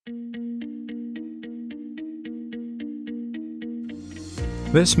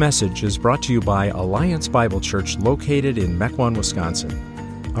This message is brought to you by Alliance Bible Church located in Mequon, Wisconsin.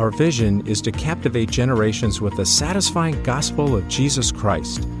 Our vision is to captivate generations with the satisfying gospel of Jesus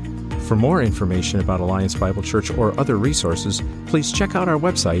Christ. For more information about Alliance Bible Church or other resources, please check out our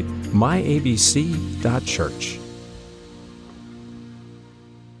website, myabc.church.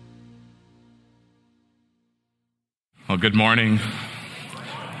 Well, good morning.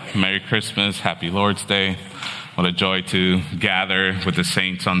 Merry Christmas. Happy Lord's Day. What a joy to gather with the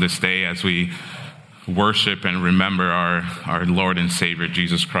saints on this day as we worship and remember our Lord and Savior,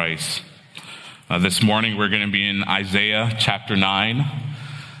 Jesus Christ. This morning we're going to be in Isaiah chapter 9.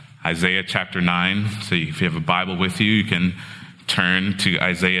 Isaiah chapter 9. So if you have a Bible with you, you can turn to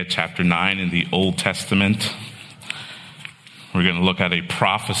Isaiah chapter 9 in the Old Testament. We're going to look at a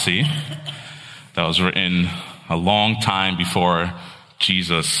prophecy that was written a long time before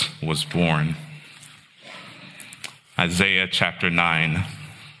Jesus was born. Isaiah chapter 9. I'm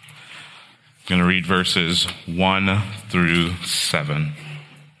going to read verses 1 through 7.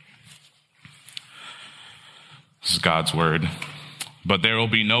 This is God's word. But there will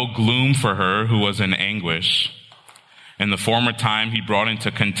be no gloom for her who was in anguish. In the former time he brought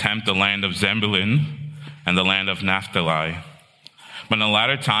into contempt the land of Zebulun and the land of Naphtali. But in the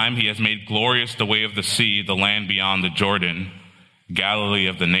latter time he has made glorious the way of the sea, the land beyond the Jordan, Galilee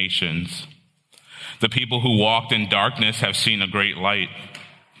of the nations. The people who walked in darkness have seen a great light.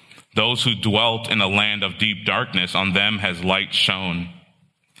 Those who dwelt in a land of deep darkness, on them has light shone.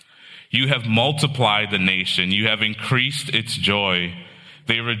 You have multiplied the nation. You have increased its joy.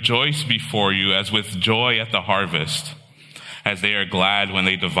 They rejoice before you as with joy at the harvest, as they are glad when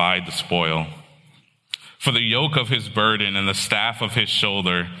they divide the spoil. For the yoke of his burden and the staff of his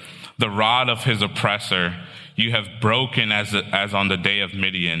shoulder, the rod of his oppressor, you have broken as on the day of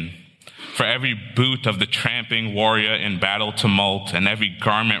Midian. For every boot of the tramping warrior in battle tumult and every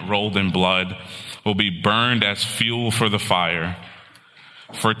garment rolled in blood will be burned as fuel for the fire.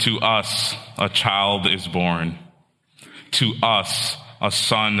 For to us a child is born, to us a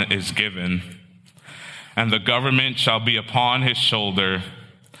son is given, and the government shall be upon his shoulder,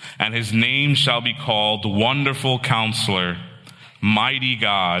 and his name shall be called Wonderful Counselor, Mighty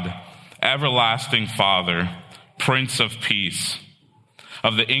God, Everlasting Father, Prince of Peace.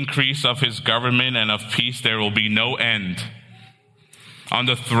 Of the increase of his government and of peace there will be no end. On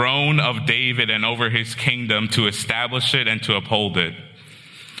the throne of David and over his kingdom, to establish it and to uphold it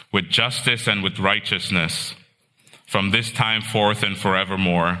with justice and with righteousness from this time forth and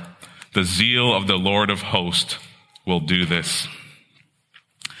forevermore. The zeal of the Lord of hosts will do this.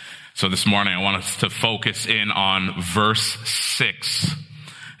 So this morning I want us to focus in on verse 6.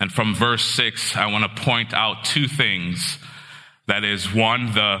 And from verse 6, I want to point out two things. That is,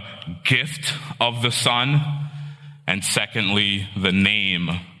 one, the gift of the Son, and secondly, the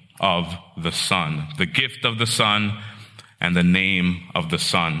name of the Son. The gift of the Son and the name of the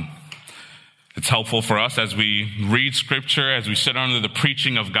Son. It's helpful for us as we read Scripture, as we sit under the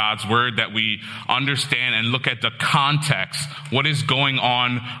preaching of God's Word, that we understand and look at the context, what is going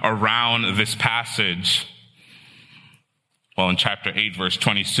on around this passage. Well, in chapter 8, verse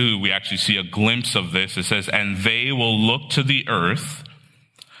 22, we actually see a glimpse of this. It says, and they will look to the earth,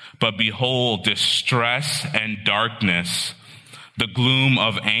 but behold distress and darkness, the gloom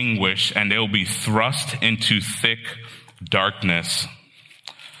of anguish, and they will be thrust into thick darkness.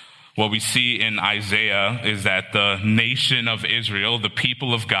 What we see in Isaiah is that the nation of Israel, the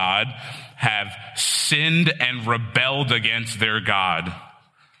people of God, have sinned and rebelled against their God.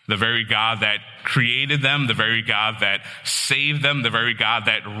 The very God that created them, the very God that saved them, the very God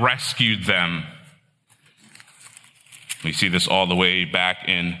that rescued them. We see this all the way back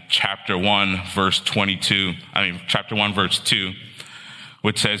in chapter 1, verse 2,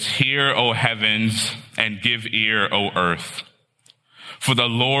 which says, hear, O heavens, and give ear, O earth. For the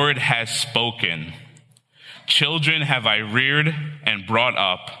Lord has spoken. Children have I reared and brought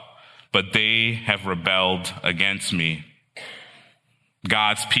up, but they have rebelled against me.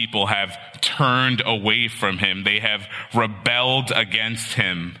 God's people have turned away from him. They have rebelled against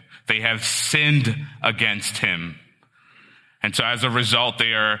him. They have sinned against him. And so as a result,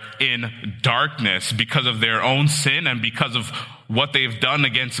 they are in darkness because of their own sin and because of what they've done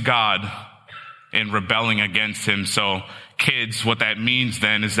against God in rebelling against him. So kids, what that means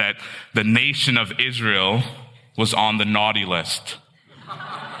then is that the nation of Israel was on the naughty list.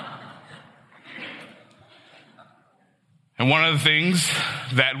 And one of the things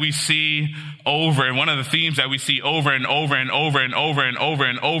that we see over, and one of the themes that we see over and over and over and over and over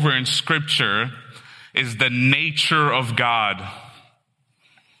and over in Scripture is the nature of God.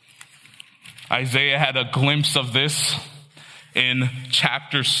 Isaiah had a glimpse of this in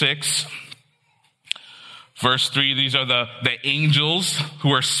chapter 6, verse 3. These are the angels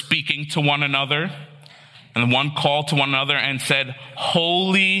who are speaking to one another. And one called to one another and said,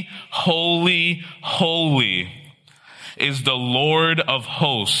 "Holy, holy, holy is the Lord of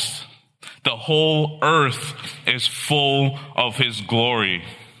hosts. The whole earth is full of his glory."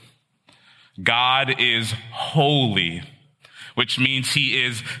 God is holy, which means he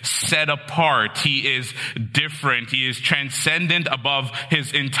is set apart. He is different. He is transcendent above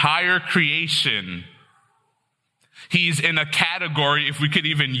his entire creation. He's in a category, if we could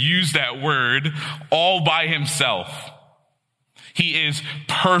even use that word, all by himself. He is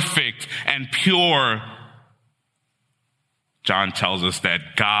perfect and pure. John tells us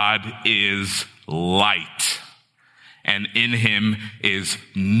that God is light, and in him is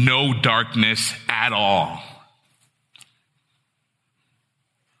no darkness at all.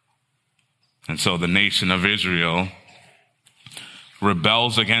 And so the nation of Israel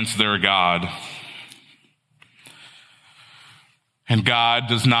rebels against their God. And God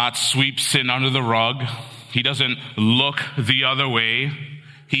does not sweep sin under the rug. He doesn't look the other way.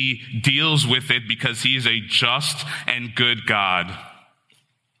 He deals with it because he is a just and good God.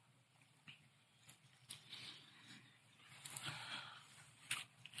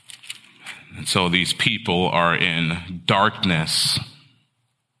 And so these people are in darkness.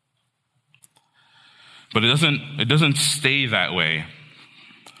 But it doesn't stay that way.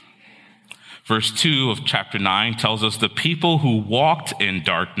 Verse 2 of chapter 9 tells us the people who walked in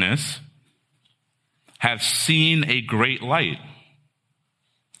darkness have seen a great light.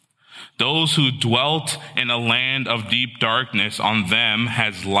 Those who dwelt in a land of deep darkness, on them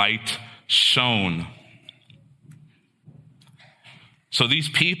has light shone. So these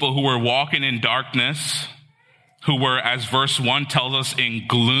people who were walking in darkness, who were, as verse 1 tells us, in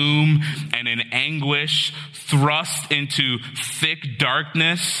gloom and in anguish, thrust into thick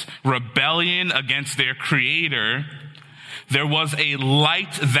darkness, rebellion against their Creator, there was a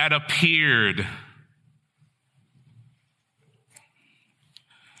light that appeared.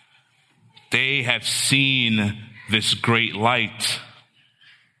 They have seen this great light.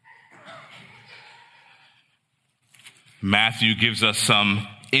 Matthew gives us some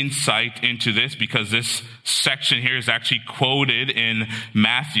insight into this because this section here is actually quoted in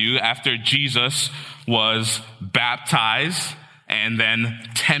Matthew after Jesus was baptized and then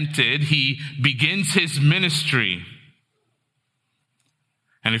tempted. He begins his ministry.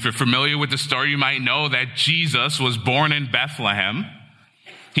 And if you're familiar with the story, you might know that Jesus was born in Bethlehem.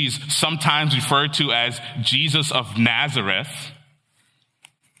 He's sometimes referred to as Jesus of Nazareth.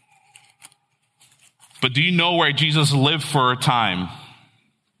 But do you know where Jesus lived for a time?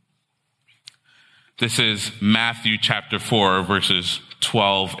 This is Matthew chapter 4, verses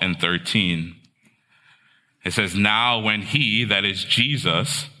 12 and 13. It says, "Now when he," that is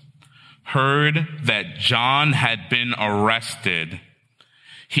Jesus, "heard that John had been arrested,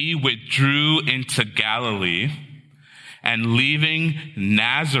 he withdrew into Galilee, and leaving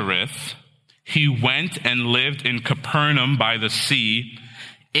Nazareth, he went and lived in Capernaum by the sea,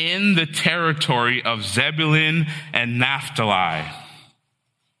 in the territory of Zebulun and Naphtali."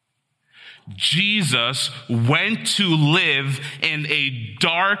 Jesus went to live in a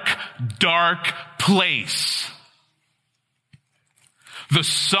dark, dark place. The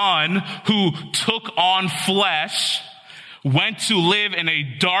Son who took on flesh went to live in a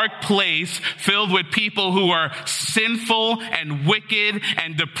dark place filled with people who are sinful and wicked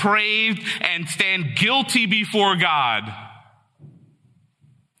and depraved and stand guilty before God.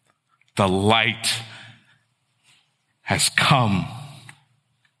 The light has come.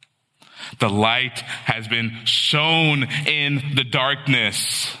 The light has been shown in the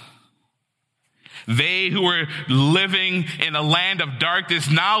darkness. They who were living in a land of darkness,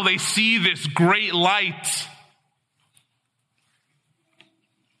 now they see this great light.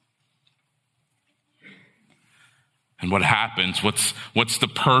 And what happens? What's the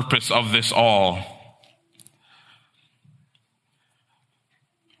purpose of this all?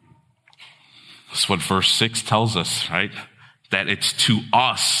 That's what verse 6 tells us, right? That it's to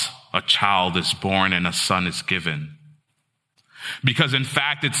us a child is born and a son is given. Because in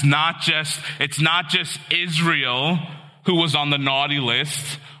fact, it's not just Israel who was on the naughty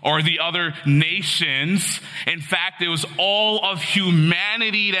list or the other nations. In fact, it was all of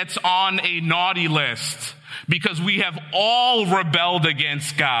humanity that's on a naughty list because we have all rebelled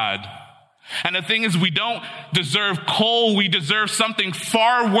against God. And the thing is, we don't deserve coal. We deserve something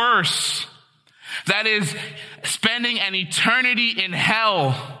far worse. That is spending an eternity in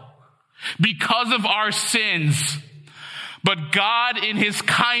hell because of our sins. But God, in his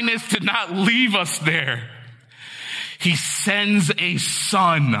kindness, did not leave us there. He sends a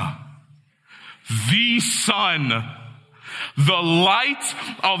son, the Son, the light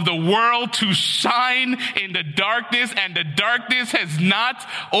of the world, to shine in the darkness, and the darkness has not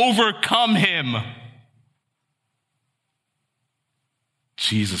overcome him.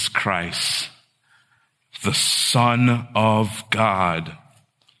 Jesus Christ, the Son of God,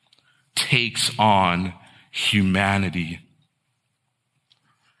 takes on humanity.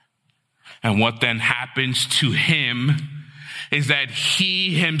 And what then happens to him is that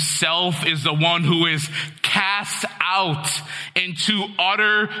he himself is the one who is cast out into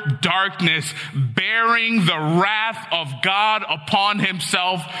utter darkness, bearing the wrath of God upon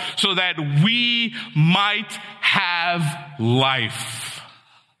himself so that we might have life.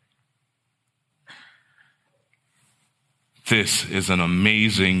 This is an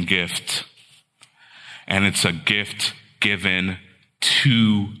amazing gift, and it's a gift given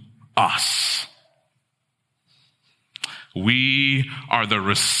to us. We are the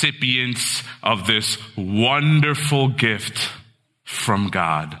recipients of this wonderful gift from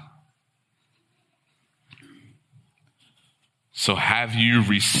God. So have you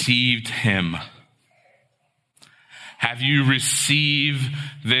received him? Have you received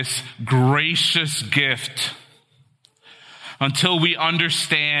this gracious gift? Until we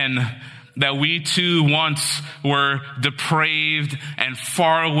understand that we too once were depraved and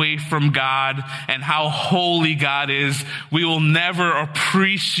far away from God and how holy God is, we will never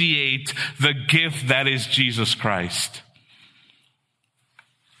appreciate the gift that is Jesus Christ.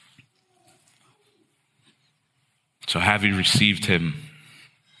 So have you received him?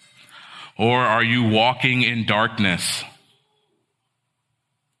 Or are you walking in darkness?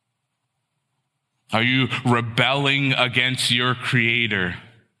 Are you rebelling against your Creator?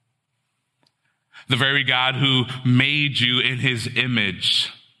 The very God who made you in his image.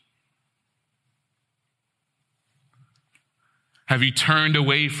 Have you turned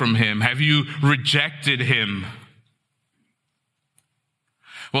away from him? Have you rejected him?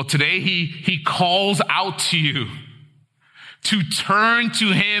 Well, today he calls out to you to turn to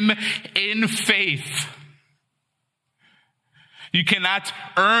him in faith. You cannot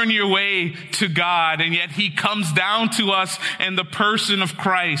earn your way to God, and yet he comes down to us in the person of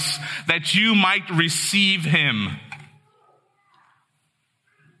Christ that you might receive him.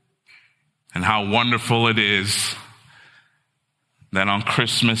 And how wonderful it is that on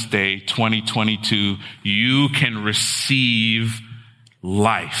Christmas Day 2022, you can receive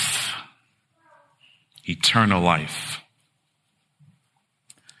life, eternal life.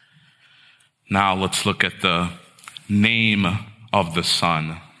 Now let's look at the name of the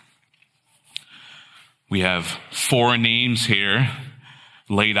Son. We have 4 names here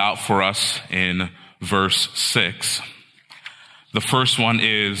laid out for us in verse 6. The first one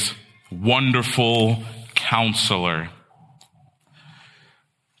is Wonderful Counselor.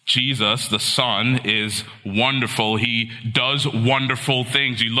 Jesus, the Son, is wonderful. He does wonderful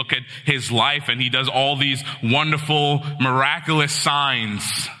things. You look at his life and he does all these wonderful, miraculous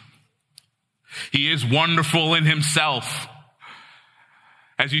signs. He is wonderful in himself.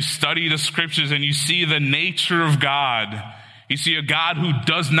 As you study the scriptures and you see the nature of God, you see a God who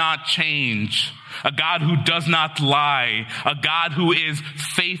does not change, a God who does not lie, a God who is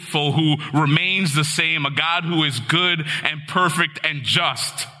faithful, who remains the same, a God who is good and perfect and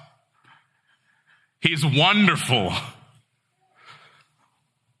just. He's wonderful.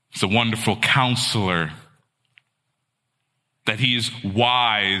 He's a wonderful counselor. That he is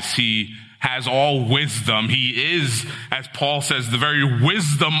wise. He has all wisdom. He is, as Paul says, the very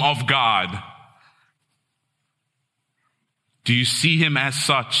wisdom of God. Do you see him as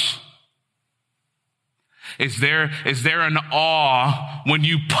such? Is there an awe when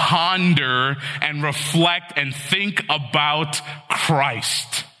you ponder and reflect and think about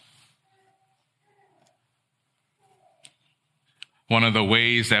Christ? One of the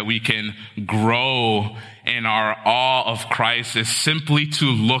ways that we can grow in our awe of Christ is simply to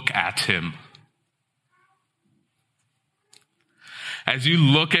look at him. As you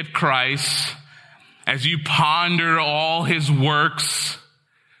look at Christ, as you ponder all his works,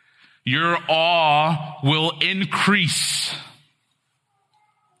 your awe will increase.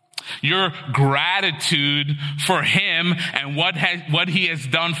 Your gratitude for him and what he has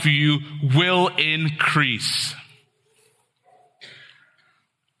done for you will increase.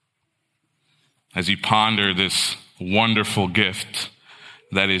 As you ponder this wonderful gift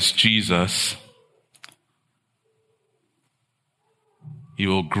that is Jesus, you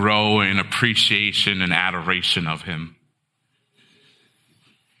will grow in appreciation and adoration of him.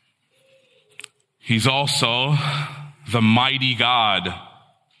 He's also the mighty God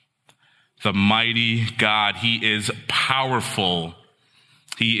the mighty God. He is powerful.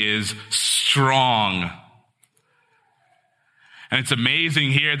 He is strong. And it's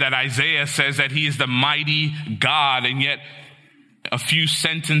amazing here that Isaiah says that he is the mighty God, and yet a few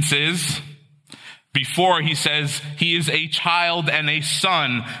sentences before he says he is a child and a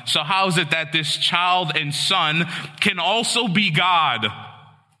son. So how is it that this child and son can also be God?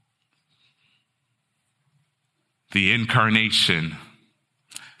 The incarnation,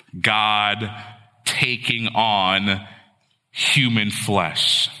 God taking on human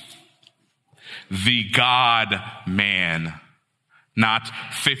flesh. The God-man. Not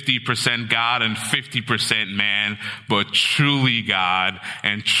 50% God and 50% man, but truly God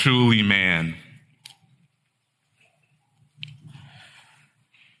and truly man.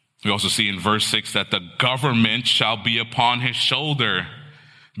 We also see in verse 6 that the government shall be upon his shoulder.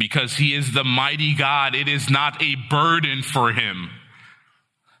 Because he is the mighty God, it is not a burden for him.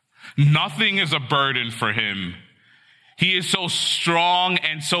 Nothing is a burden for him. He is so strong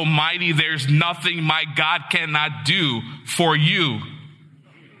and so mighty, there's nothing my God cannot do for you.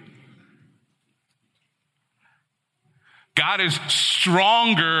 God is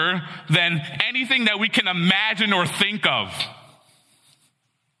stronger than anything that we can imagine or think of.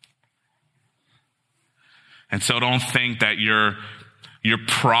 And so don't think that your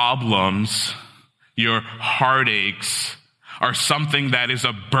problems, your heartaches are something that is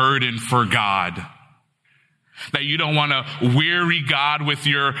a burden for God. That you don't want to weary God with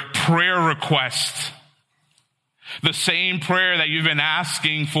your prayer request. The same prayer that you've been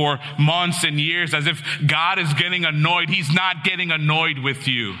asking for months and years, as if God is getting annoyed. He's not getting annoyed with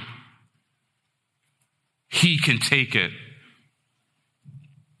you. He can take it.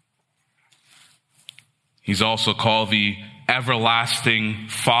 He's also called the everlasting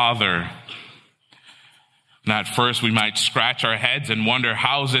Father. Now, at first, we might scratch our heads and wonder,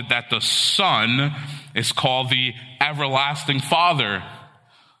 how is it that the Son is called the everlasting Father?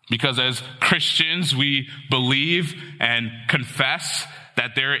 Because as Christians, we believe and confess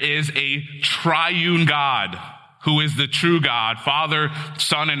that there is a triune God who is the true God, Father,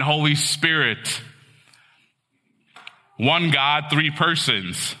 Son, and Holy Spirit. One God, three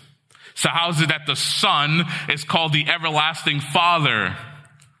persons. So how is it that the Son is called the everlasting Father?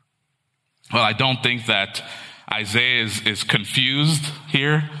 Well, I don't think that Isaiah is confused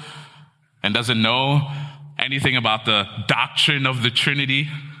here and doesn't know anything about the doctrine of the Trinity.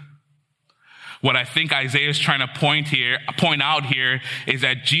 What I think Isaiah is trying to point out here is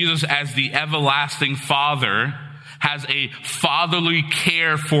that Jesus, as the everlasting Father, has a fatherly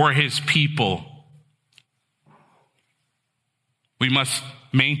care for his people. We must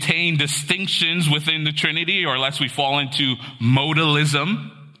maintain distinctions within the Trinity, or else we fall into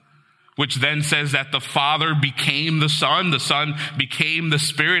modalism, which then says that the Father became the Son became the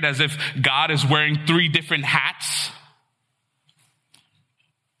Spirit, as if God is wearing three different hats.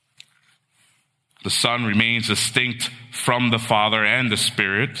 The Son remains distinct from the Father and the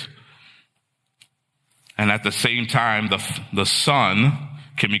Spirit. And at the same time, the Son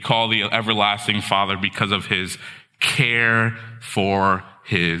can be called the everlasting Father because of his care for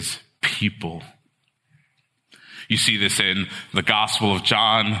his people. You see this in the Gospel of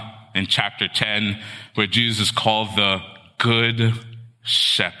John in chapter 10, where Jesus is called the Good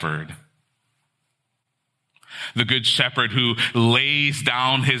Shepherd. The Good Shepherd who lays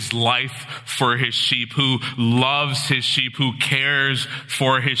down his life for his sheep, who loves his sheep, who cares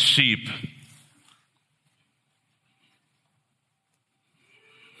for his sheep.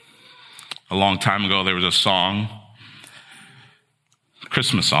 A long time ago, there was a song,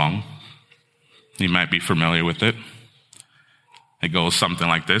 Christmas song. You might be familiar with it. It goes something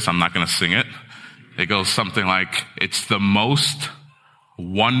like this. I'm not going to sing it. It goes something like, it's the most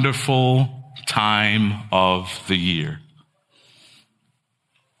wonderful time of the year.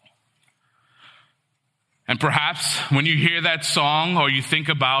 And perhaps when you hear that song or you think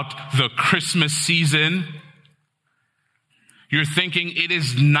about the Christmas season, you're thinking it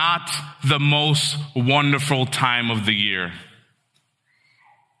is not the most wonderful time of the year.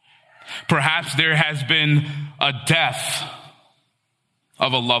 Perhaps there has been a death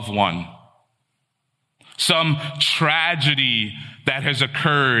of a loved one, some tragedy that has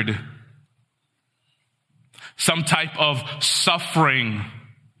occurred, some type of suffering,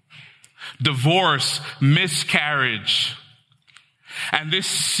 divorce, miscarriage. And this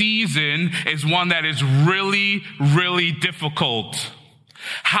season is one that is really, really difficult.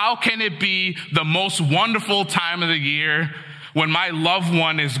 How can it be the most wonderful time of the year when my loved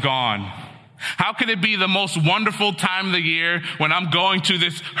one is gone? How can it be the most wonderful time of the year when I'm going through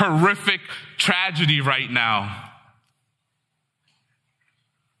this horrific tragedy right now?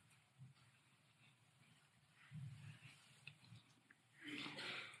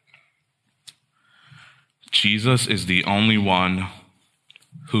 Jesus is the only one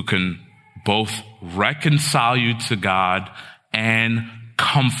who can both reconcile you to God and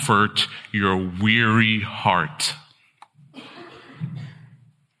comfort your weary heart.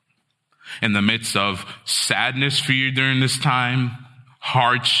 In the midst of sadness for you during this time,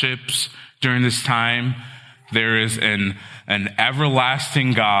 hardships during this time, there is an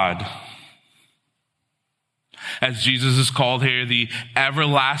everlasting God. As Jesus is called here, the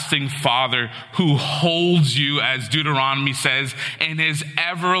everlasting Father who holds you, as Deuteronomy says, in his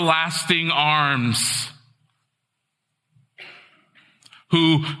everlasting arms,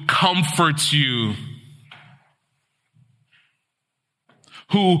 who comforts you,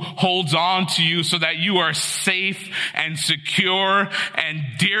 who holds on to you so that you are safe and secure and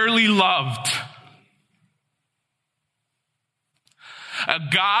dearly loved. A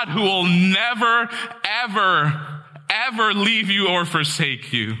God who will never, ever, ever leave you or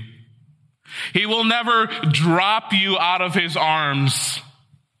forsake you. He will never drop you out of his arms.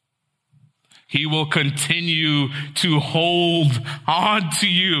 He will continue to hold on to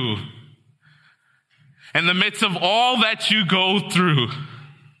you in the midst of all that you go through.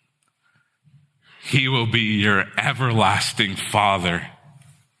 He will be your everlasting Father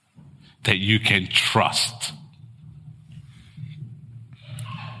that you can trust.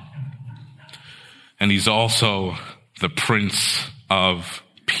 And he's also the Prince of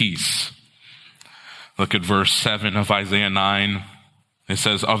Peace. Look at verse 7 of Isaiah 9. It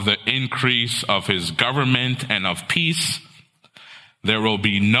says, of the increase of his government and of peace, there will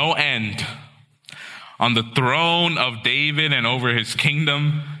be no end on the throne of David and over his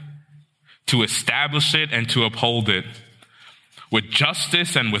kingdom, to establish it and to uphold it with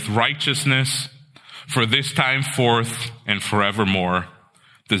justice and with righteousness for this time forth and forevermore.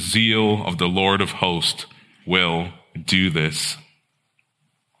 The zeal of the Lord of hosts will do this.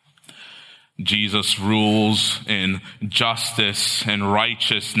 Jesus rules in justice and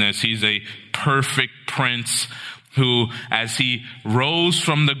righteousness. He's a perfect prince who, as he rose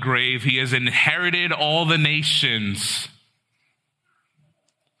from the grave, he has inherited all the nations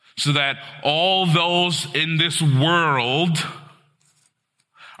so that all those in this world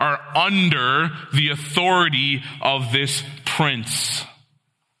are under the authority of this prince.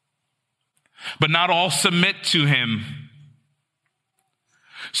 But not all submit to him.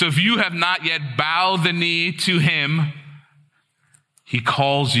 So if you have not yet bowed the knee to him, he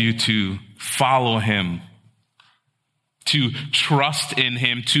calls you to follow him, to trust in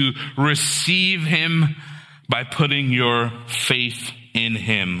him, to receive him by putting your faith in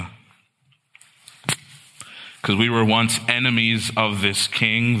him. Because we were once enemies of this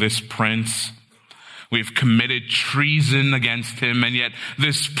king, this prince. We've committed treason against him, and yet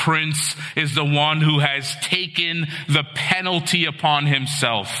this prince is the one who has taken the penalty upon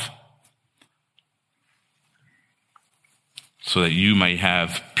himself so that you may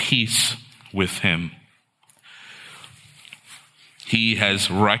have peace with him. He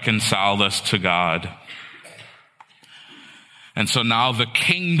has reconciled us to God. And so now the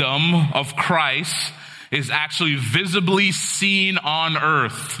kingdom of Christ is actually visibly seen on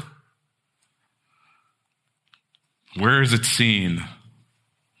earth. Where is it seen?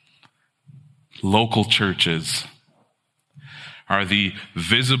 Local churches are the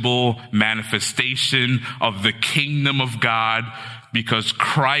visible manifestation of the kingdom of God because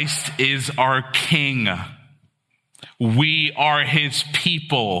Christ is our King. We are his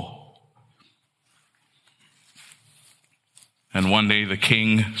people. And one day the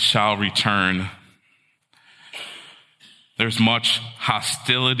King shall return. There's much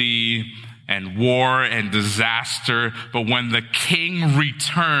hostility and war and disaster, but when the King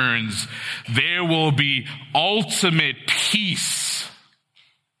returns, there will be ultimate peace.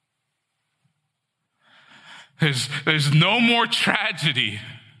 There's no more tragedy,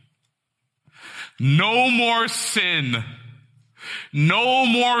 no more sin, no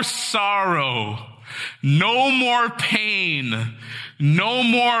more sorrow, no more pain, no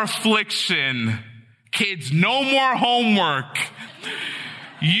more affliction. Kids, no more homework.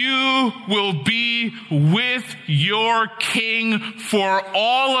 You will be with your King for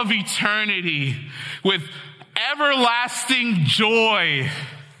all of eternity with everlasting joy,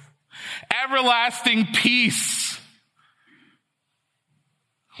 everlasting peace.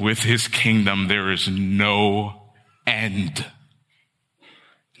 With his kingdom, there is no end.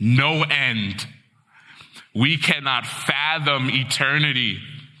 No end. We cannot fathom eternity.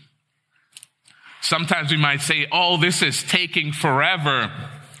 Sometimes we might say, oh, this is taking forever.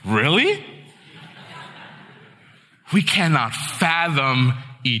 Really? We cannot fathom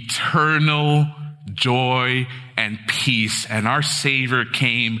eternal joy and peace, and our Savior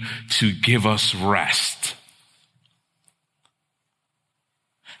came to give us rest.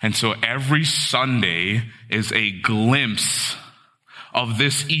 And so every Sunday is a glimpse of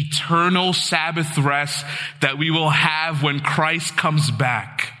this eternal Sabbath rest that we will have when Christ comes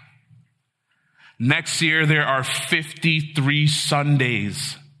back. Next year, there are 53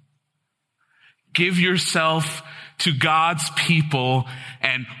 Sundays. Give yourself to God's people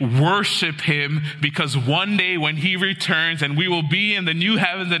and worship him, because one day when he returns and we will be in the new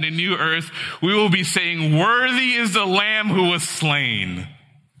heavens and the new earth, we will be saying, "Worthy is the Lamb who was slain,"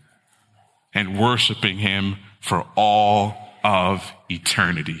 and worshiping him for all of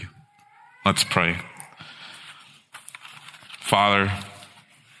eternity. Let's pray. Father,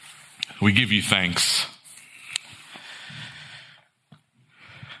 we give you thanks.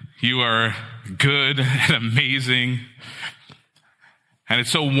 You are good and amazing. And it's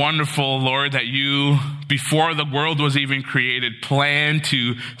so wonderful, Lord, that you, before the world was even created, planned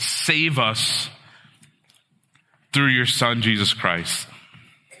to save us through your Son, Jesus Christ.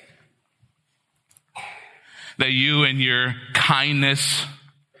 That you in your kindness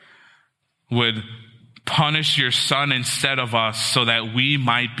would punish your Son instead of us so that we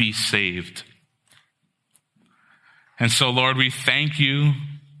might be saved. And so, Lord, we thank you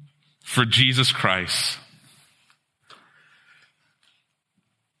for Jesus Christ,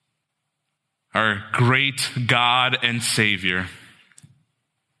 our great God and Savior.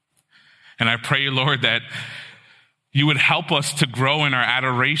 And I pray, Lord, that you would help us to grow in our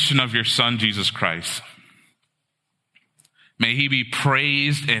adoration of your Son, Jesus Christ. May he be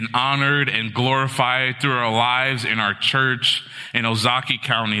praised and honored and glorified through our lives in our church in Ozaukee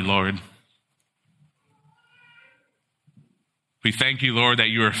County, Lord. We thank you, Lord, that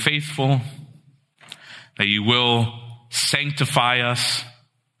you are faithful, that you will sanctify us,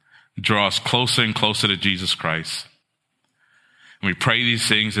 draw us closer and closer to Jesus Christ. And we pray these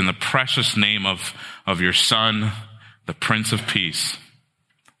things in the precious name of your Son, the Prince of Peace.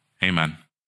 Amen.